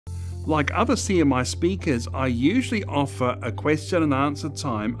Like other CMI speakers, I usually offer a question and answer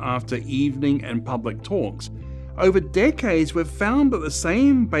time after evening and public talks. Over decades, we've found that the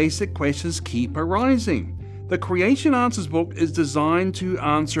same basic questions keep arising. The Creation Answers book is designed to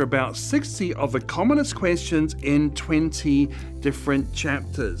answer about 60 of the commonest questions in 20 different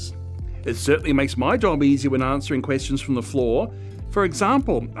chapters. It certainly makes my job easier when answering questions from the floor. For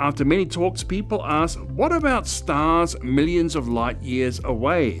example, after many talks, people ask, what about stars millions of light years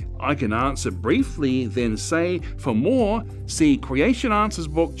away? I can answer briefly, then say, for more, see Creation Answers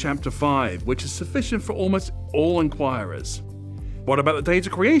book chapter 5, which is sufficient for almost all inquirers. What about the date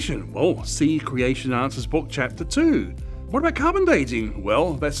of creation? Well, see Creation Answers book chapter 2. What about carbon dating?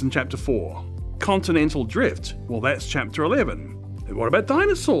 Well, that's in chapter 4. Continental drift? Well, that's chapter 11. And what about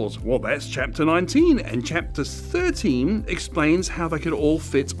dinosaurs? Well, that's chapter 19, and chapter 13 explains how they could all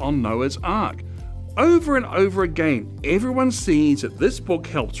fit on Noah's Ark. Over and over again, everyone sees that this book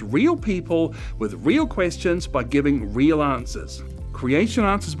helps real people with real questions by giving real answers. Creation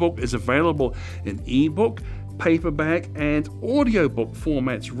Answers book is available in ebook, paperback, and audiobook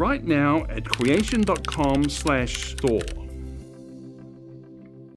formats right now at creation.com/store.